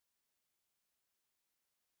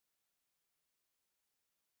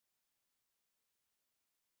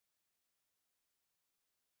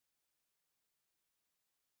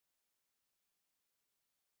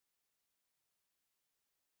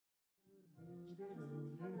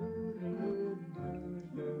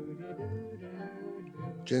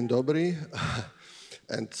Dzień dobry,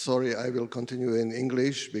 and sorry, I will continue in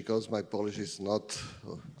English because my Polish is not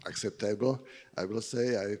acceptable. I will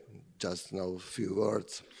say I just know a few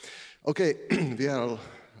words. Okay, we are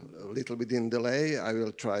a little bit in delay. I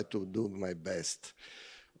will try to do my best.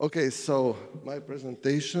 Okay, so my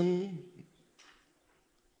presentation.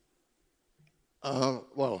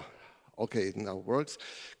 Okay, it now works.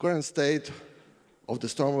 Current state of the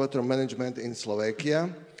stormwater management in Slovakia.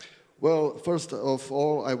 Well, first of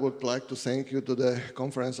all, I would like to thank you to the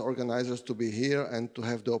conference organizers to be here and to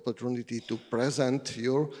have the opportunity to present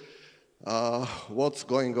you what's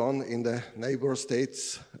going on in the neighbor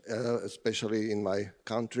states, especially in my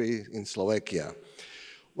country, in Slovakia.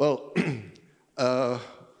 Well,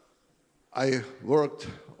 I worked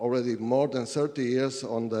already more than 30 years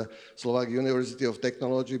on the Slovak University of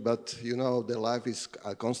Technology, but you know, the life is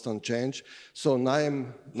a constant change. So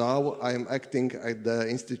now I'm acting at the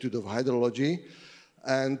Institute of Hydrology.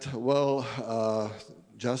 And well,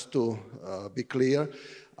 just to be clear,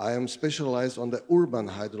 I am specialized on the urban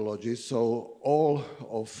hydrology. So all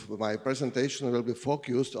of my presentation will be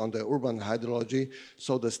focused on the urban hydrology,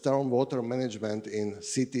 so the stormwater management in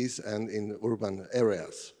cities and in urban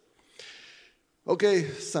areas. Okay,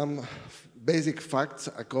 some basic facts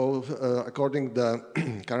according to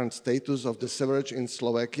the current status of the sewerage in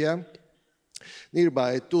Slovakia.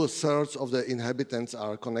 Nearby 2/3 of the inhabitants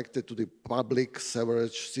are connected to the public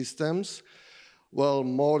sewerage systems. Well,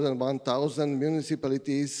 more than 1,000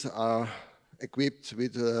 municipalities are equipped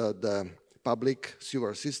with the public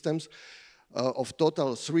sewer systems. Of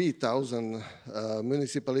total 3,000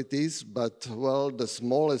 municipalities, but well, the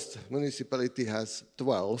smallest municipality has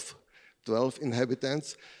 12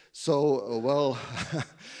 inhabitants. So, well,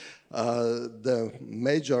 the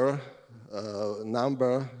major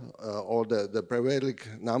number or the prevailing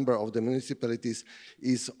number of the municipalities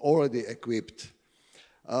is already equipped.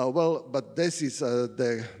 Well, but this is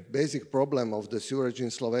the basic problem of the sewerage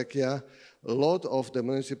in Slovakia. A lot of the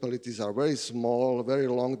municipalities are very small, very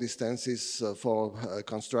long distances for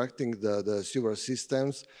constructing the sewer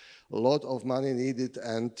systems. A lot of money needed,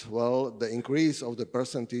 and well, the increase of the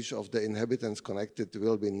percentage of the inhabitants connected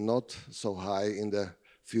will be not so high in the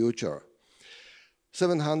future.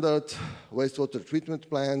 700 wastewater treatment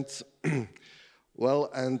plants. Well,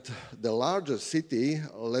 and the largest city,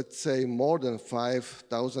 let's say more than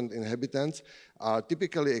 5,000 inhabitants, are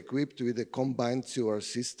typically equipped with a combined sewer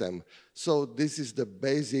system. So this is the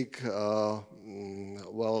basic,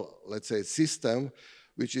 well, let's say system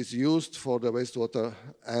which is used for the wastewater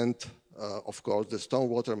and, of course, the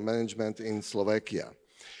stormwater management in Slovakia.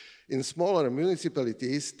 In smaller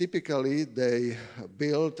municipalities, typically they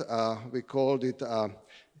build, we called it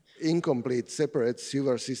incomplete separate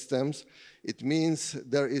sewer systems. It means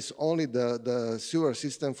there is only the sewer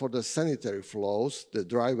system for the sanitary flows, the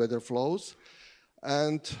dry weather flows,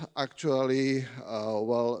 and actually,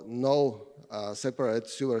 well, no separate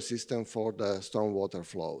sewer system for the stormwater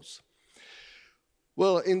flows.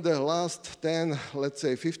 Well, in the last 10, let's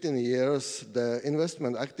say 15 years, the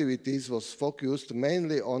investment activities was focused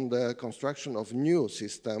mainly on the construction of new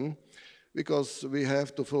system, because we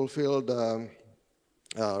have to fulfill the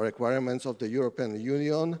requirements of the European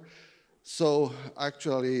Union. So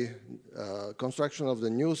actually, construction of the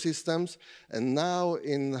new systems, and now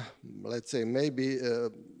in, let's say, maybe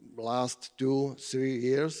last 2-3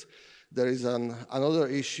 years, there is another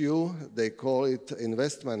issue. They call it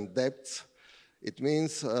investment debts. It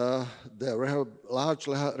means the large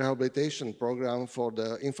rehabilitation program for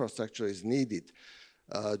the infrastructure is needed.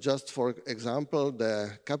 Just for example,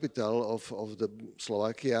 the capital of the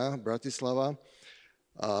Slovakia, Bratislava,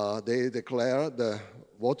 they declare, the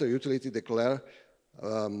water utility declare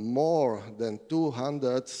more than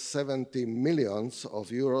 270 millions of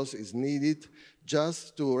euros is needed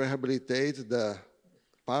just to rehabilitate the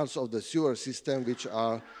parts of the sewer system which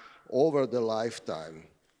are over the lifetime.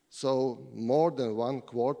 So more than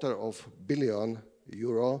 €250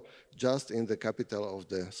 million just in the capital of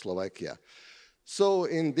the Slovakia. So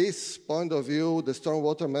in this point of view, the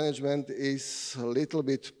stormwater management is a little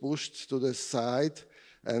bit pushed to the side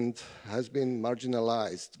and has been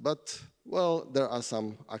marginalized. But, well, there are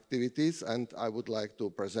some activities, and I would like to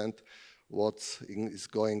present what is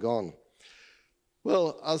going on.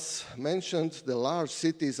 Well, as mentioned, the large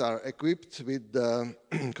cities are equipped with the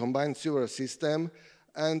combined sewer system,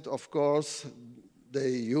 and of course, they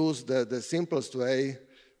use the simplest way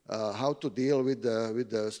how to deal with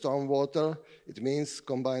the stormwater. It means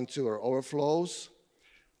combined sewer overflows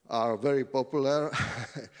are very popular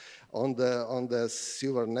on the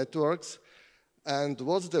sewer networks. And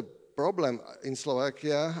what's the problem in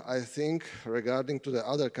Slovakia, I think, regarding to the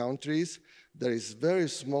other countries, there is very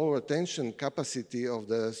small retention capacity of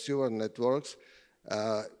the sewer networks.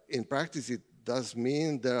 In practice, it does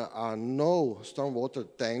mean there are no stormwater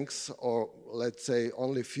tanks, or let's say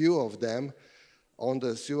only few of them, on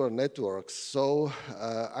the sewer networks. So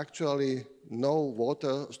actually, no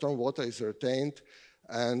stormwater is retained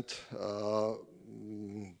and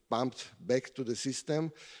pumped back to the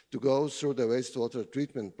system to go through the wastewater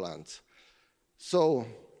treatment plants. So,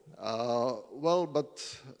 well,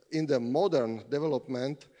 but in the modern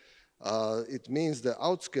development, it means the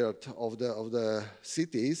outskirts of the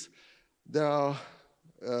cities, there are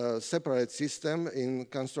separate system in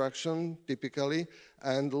construction typically,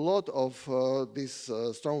 and a lot of this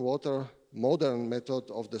stormwater, modern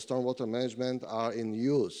method of the stormwater management are in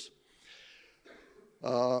use.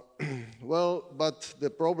 Well, but the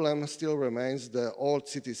problem still remains the old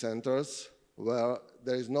city centers where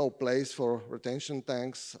there is no place for retention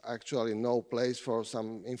tanks, actually no place for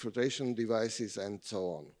some infiltration devices and so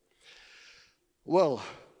on. Well,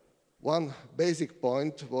 one basic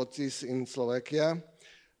point, what is in Slovakia,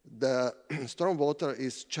 the stormwater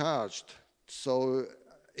is charged. So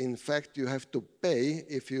in fact, you have to pay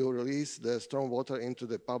if you release the stormwater into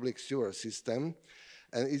the public sewer system,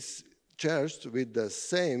 and it's charged with the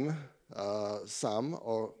same sum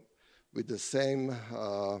or with the same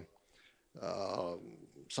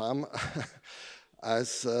sum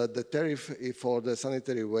as the tariff for the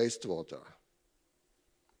sanitary wastewater.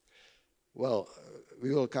 Well,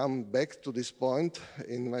 we will come back to this point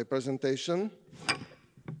in my presentation.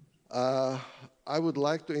 I would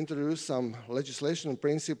like to introduce some legislation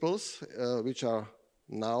principles which are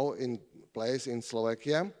now in place in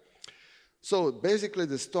Slovakia. So basically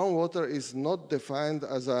the stormwater is not defined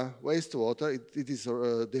as a wastewater, it is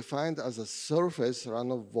defined as a surface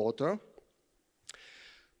runoff water.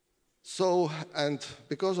 So, and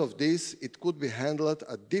because of this, it could be handled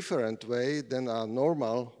a different way than a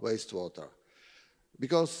normal wastewater.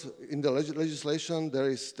 Because in the legislation there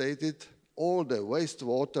is stated all the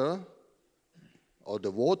wastewater, or the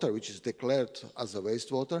water which is declared as a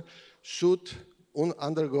wastewater, should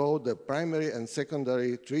undergo the primary and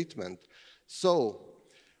secondary treatment. So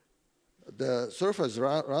the surface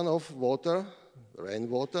runoff water,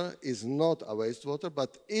 rainwater, is not a wastewater,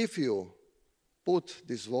 but if you put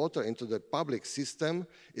this water into the public system,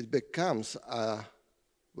 it becomes a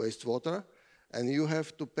wastewater, and you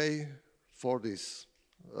have to pay for this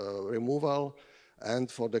removal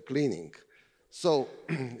and for the cleaning. So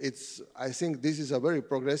I think this is a very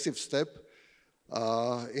progressive step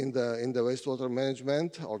in the wastewater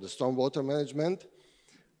management or the stormwater management,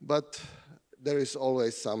 but there is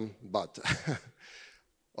always some but.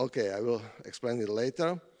 Okay, I will explain it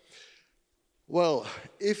later. Well,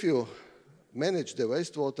 if you manage the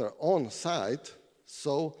wastewater on site,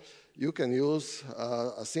 so you can use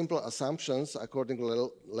simple assumptions according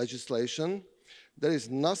to legislation. There is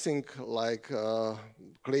nothing like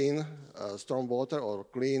clean stormwater or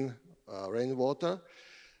clean rainwater.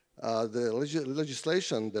 The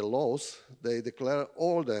legislation, the laws, they declare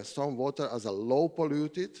all the stormwater as a low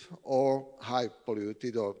polluted or high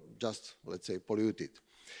polluted or just, let's say, polluted.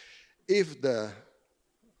 If the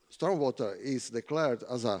stormwater is declared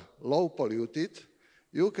as a low polluted,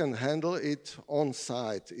 you can handle it on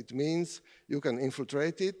site. It means you can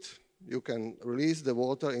infiltrate it, you can release the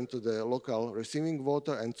water into the local receiving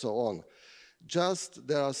water and so on. Just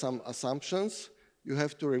there are some assumptions. You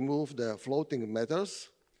have to remove the floating matters.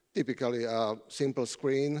 Typically, a simple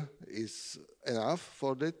screen is enough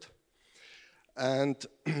for that. And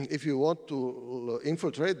if you want to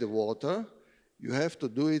infiltrate the water, you have to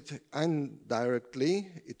do it indirectly.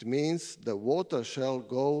 It means the water shall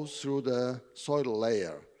go through the soil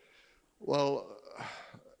layer. Well,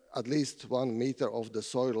 at least 1 meter of the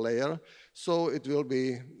soil layer, so it will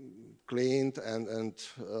be cleaned and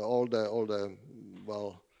all the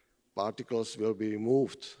particles will be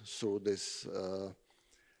removed through this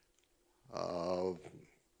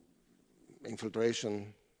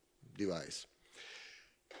infiltration device.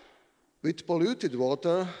 With polluted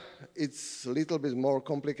water, it's a little bit more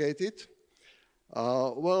complicated.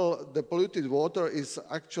 Well, the polluted water is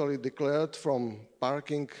actually declared from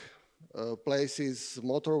parking places,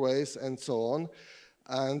 motorways, and so on.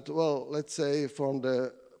 And, well, let's say from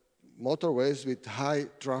the motorways with high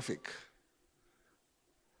traffic.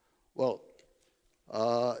 Well,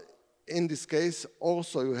 in this case,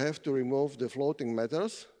 also you have to remove the floating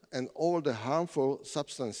matters and all the harmful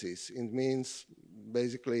substances. It means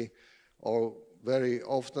basically, or very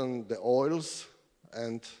often, the oils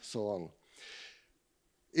and so on.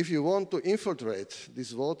 If you want to infiltrate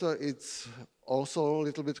this water, it's also a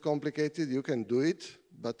little bit complicated. You can do it,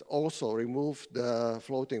 but also remove the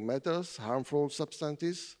floating matters, harmful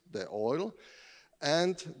substances, the oil.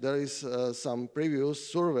 And there is some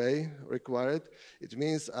previous survey required. It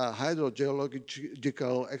means a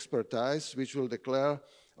hydrogeological expertise which will declare,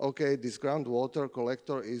 okay, this groundwater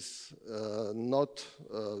collector is not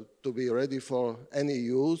to be ready for any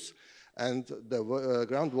use, and the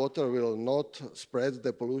groundwater will not spread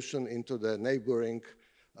the pollution into the neighboring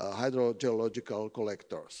hydrogeological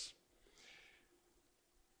collectors.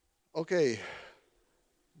 Okay.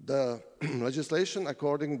 The legislation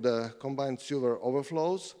according the combined sewer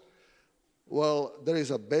overflows, well, there is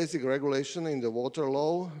a basic regulation in the water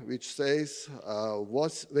law which says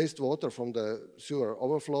wastewater from the sewer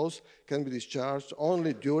overflows can be discharged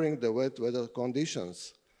only during the wet weather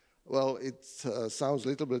conditions. Well, it sounds a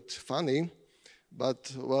little bit funny,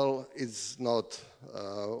 but, well, it's not.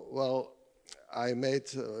 Well, I made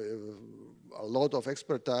a lot of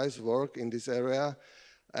expertise work in this area,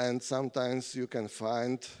 and sometimes you can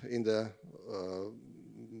find in the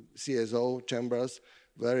CSO chambers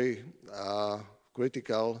very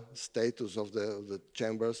critical status of the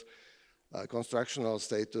chambers, constructional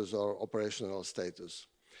status or operational status.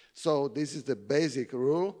 So this is the basic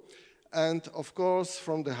rule. And of course,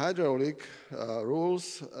 from the hydraulic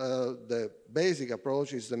rules, the basic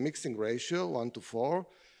approach is the mixing ratio, 1:4,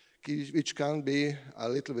 which can be a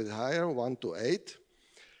little bit higher, 1:8.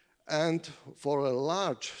 And for a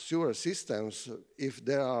large sewer systems, if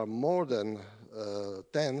there are more than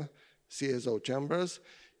 10 CSO chambers,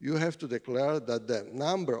 you have to declare that the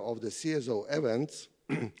number of the CSO events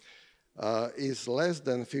is less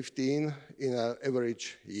than 15 in an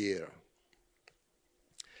average year.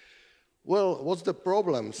 Well, what's the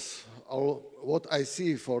problems? Or what I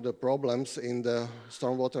see for the problems in the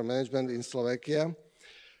stormwater management in Slovakia?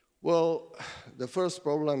 Well, the first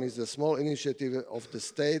problem is the small initiative of the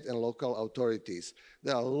state and local authorities.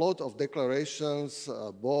 There are a lot of declarations,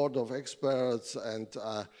 board of experts, and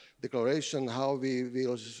declaration how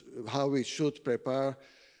we should prepare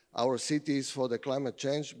our cities for the climate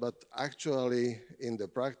change, but actually in the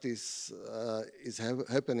practice is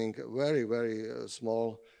happening very, very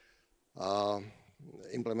small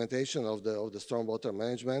implementation of the stormwater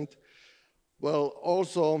management. Well,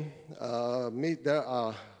 also, there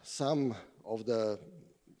are some of the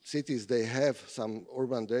cities, they have some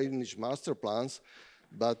urban drainage master plans,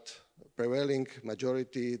 but prevailing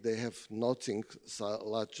majority, they have nothing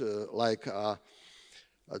like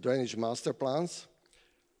drainage master plans.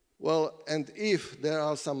 Well, and if there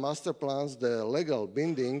are some master plans, the legal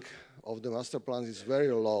binding of the master plans is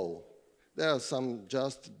very low. There are some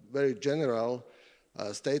just very general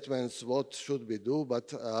statements what should we do,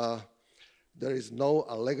 but there is no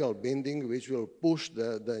legal binding which will push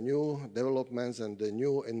the new developments and the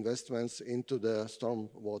new investments into the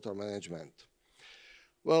stormwater management.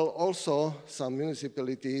 Well, also some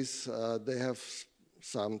municipalities, they have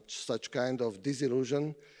some such kind of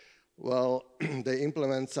disillusion. Well, they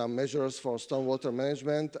implement some measures for stormwater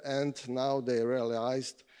management, and now they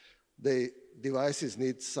realized the devices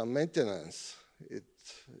need some maintenance. It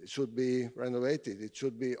should be renovated, it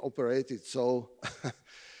should be operated, so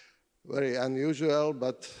very unusual,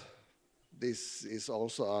 but this is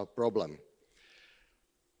also a problem.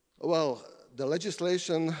 Well, the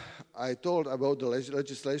legislation, I told about the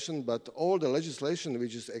legislation, but all the legislation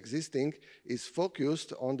which is existing is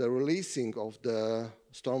focused on the releasing of the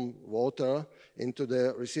storm water into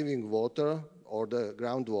the receiving water or the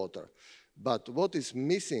groundwater. But what is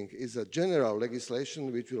missing is a general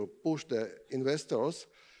legislation which will push the investors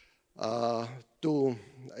to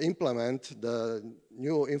implement the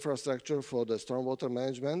new infrastructure for the stormwater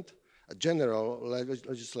management, a general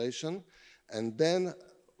legislation, and then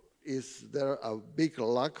is there a big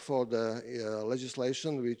lack for the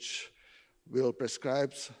legislation which will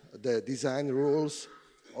prescribe the design rules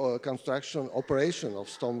or construction operation of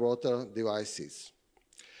stormwater devices.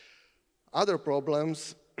 Other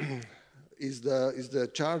problems is the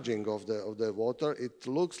charging of the water. It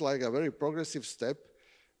looks like a very progressive step,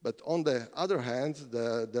 but on the other hand,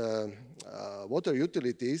 the water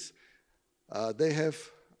utilities, they have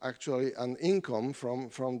actually an income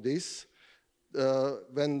from this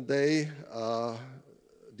when they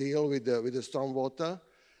deal with the stormwater,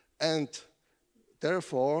 and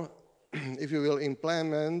therefore, if you will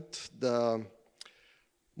implement the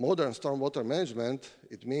modern stormwater management,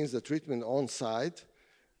 it means the treatment on site,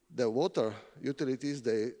 the water utilities,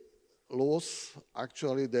 they lose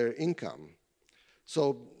actually their income.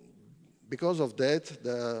 So because of that,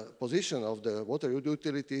 the position of the water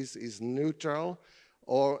utilities is neutral.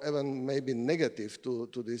 or even maybe negative to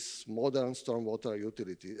this modern stormwater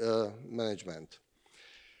utility management.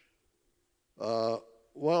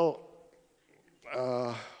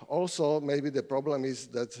 Also, maybe the problem is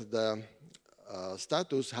that the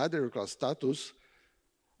hydrological status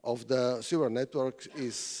of the sewer network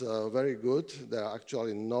is very good. There are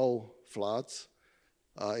actually no floods.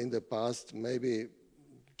 In the past, maybe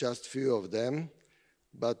just few of them,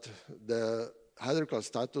 but the hydrological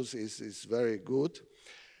status is very good.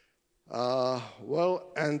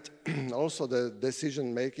 And also the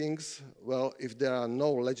decision makings, if there are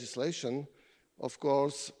no legislation, of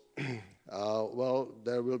course,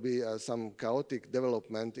 there will be some chaotic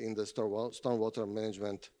development in the stormwater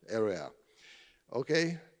management area.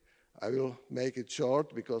 Okay, I will make it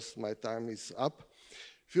short because my time is up.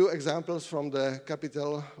 Few examples from the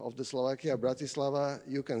capital of the Slovakia, Bratislava.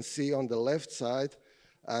 You can see on the left side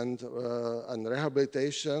and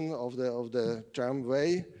rehabilitation of the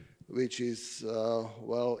tramway, which is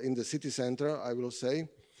in the city center, I will say.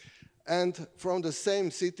 And from the same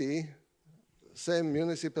city, same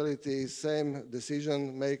municipality, same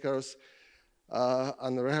decision makers,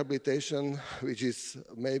 and rehabilitation, which is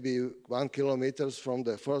maybe 1 kilometer from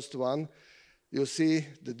the first one, you see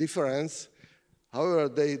the difference. However,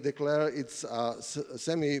 they declare it's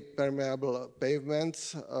semi-permeable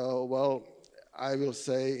pavements. I will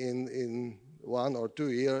say in 1 or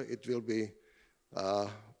 2 years it will be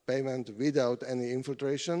pavement without any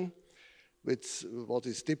infiltration, which what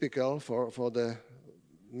is typical for the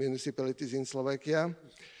municipalities in Slovakia.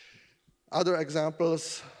 Other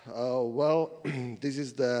examples, this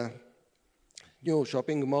is the new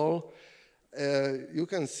shopping mall. You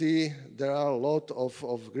can see there are a lot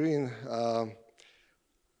of green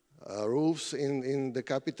roofs in the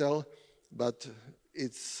capital, but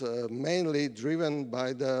it's mainly driven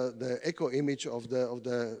by the eco-image of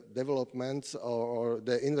the developments or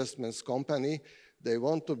the investments company. They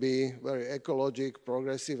want to be very ecologic,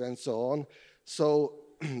 progressive, and so on. So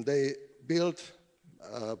they build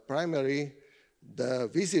primarily the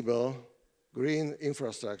visible green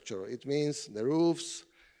infrastructure. It means the roofs,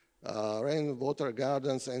 rainwater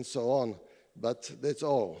gardens, and so on. But that's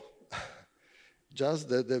all. Just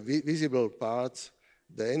the visible parts,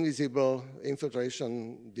 the invisible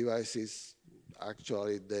infiltration devices,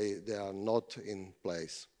 actually, they are not in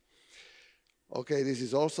place. Okay, this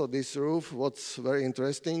is also this roof. What's very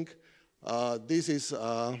interesting, this is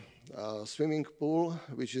a swimming pool,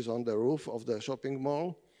 which is on the roof of the shopping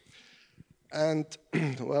mall. And,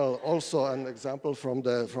 also an example from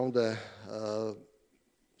the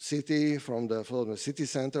city, from the city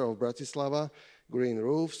center of Bratislava, green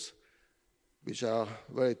roofs, which are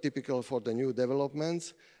very typical for the new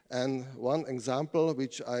developments. And one example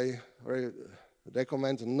which I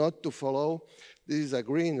recommend not to follow, this is a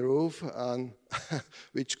green roof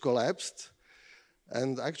which collapsed.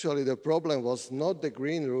 And actually the problem was not the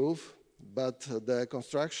green roof, but the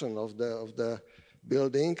construction of the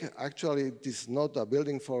building. Actually, it is not a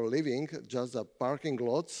building for living, just a parking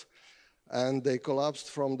lots. And they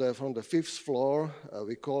collapsed from the 5th floor.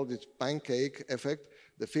 We called it pancake effect.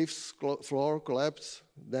 The 5th floor collapsed,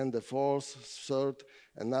 then the 4th, 3rd,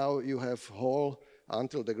 and now you have hole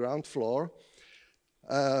until the ground floor.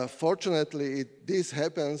 Fortunately, this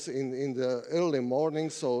happens in the early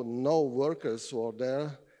morning, so no workers were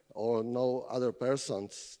there or no other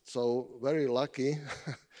persons. So very lucky.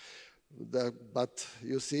 But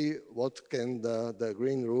you see what can the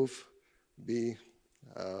green roof be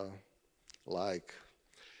like.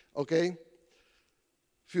 Okay.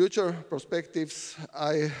 Future perspectives,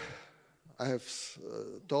 I have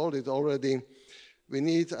told it already. We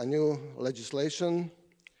need a new legislation,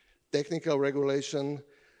 technical regulation,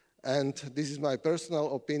 and this is my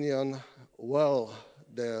personal opinion.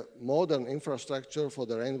 The modern infrastructure for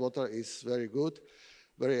the rainwater is very good,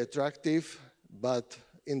 very attractive, but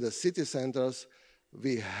in the city centers,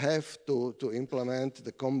 we have to implement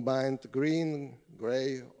the combined green,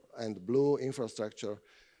 gray, and blue infrastructure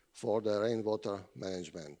for the rainwater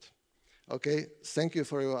management. Okay, thank you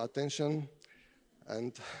for your attention,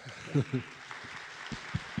 and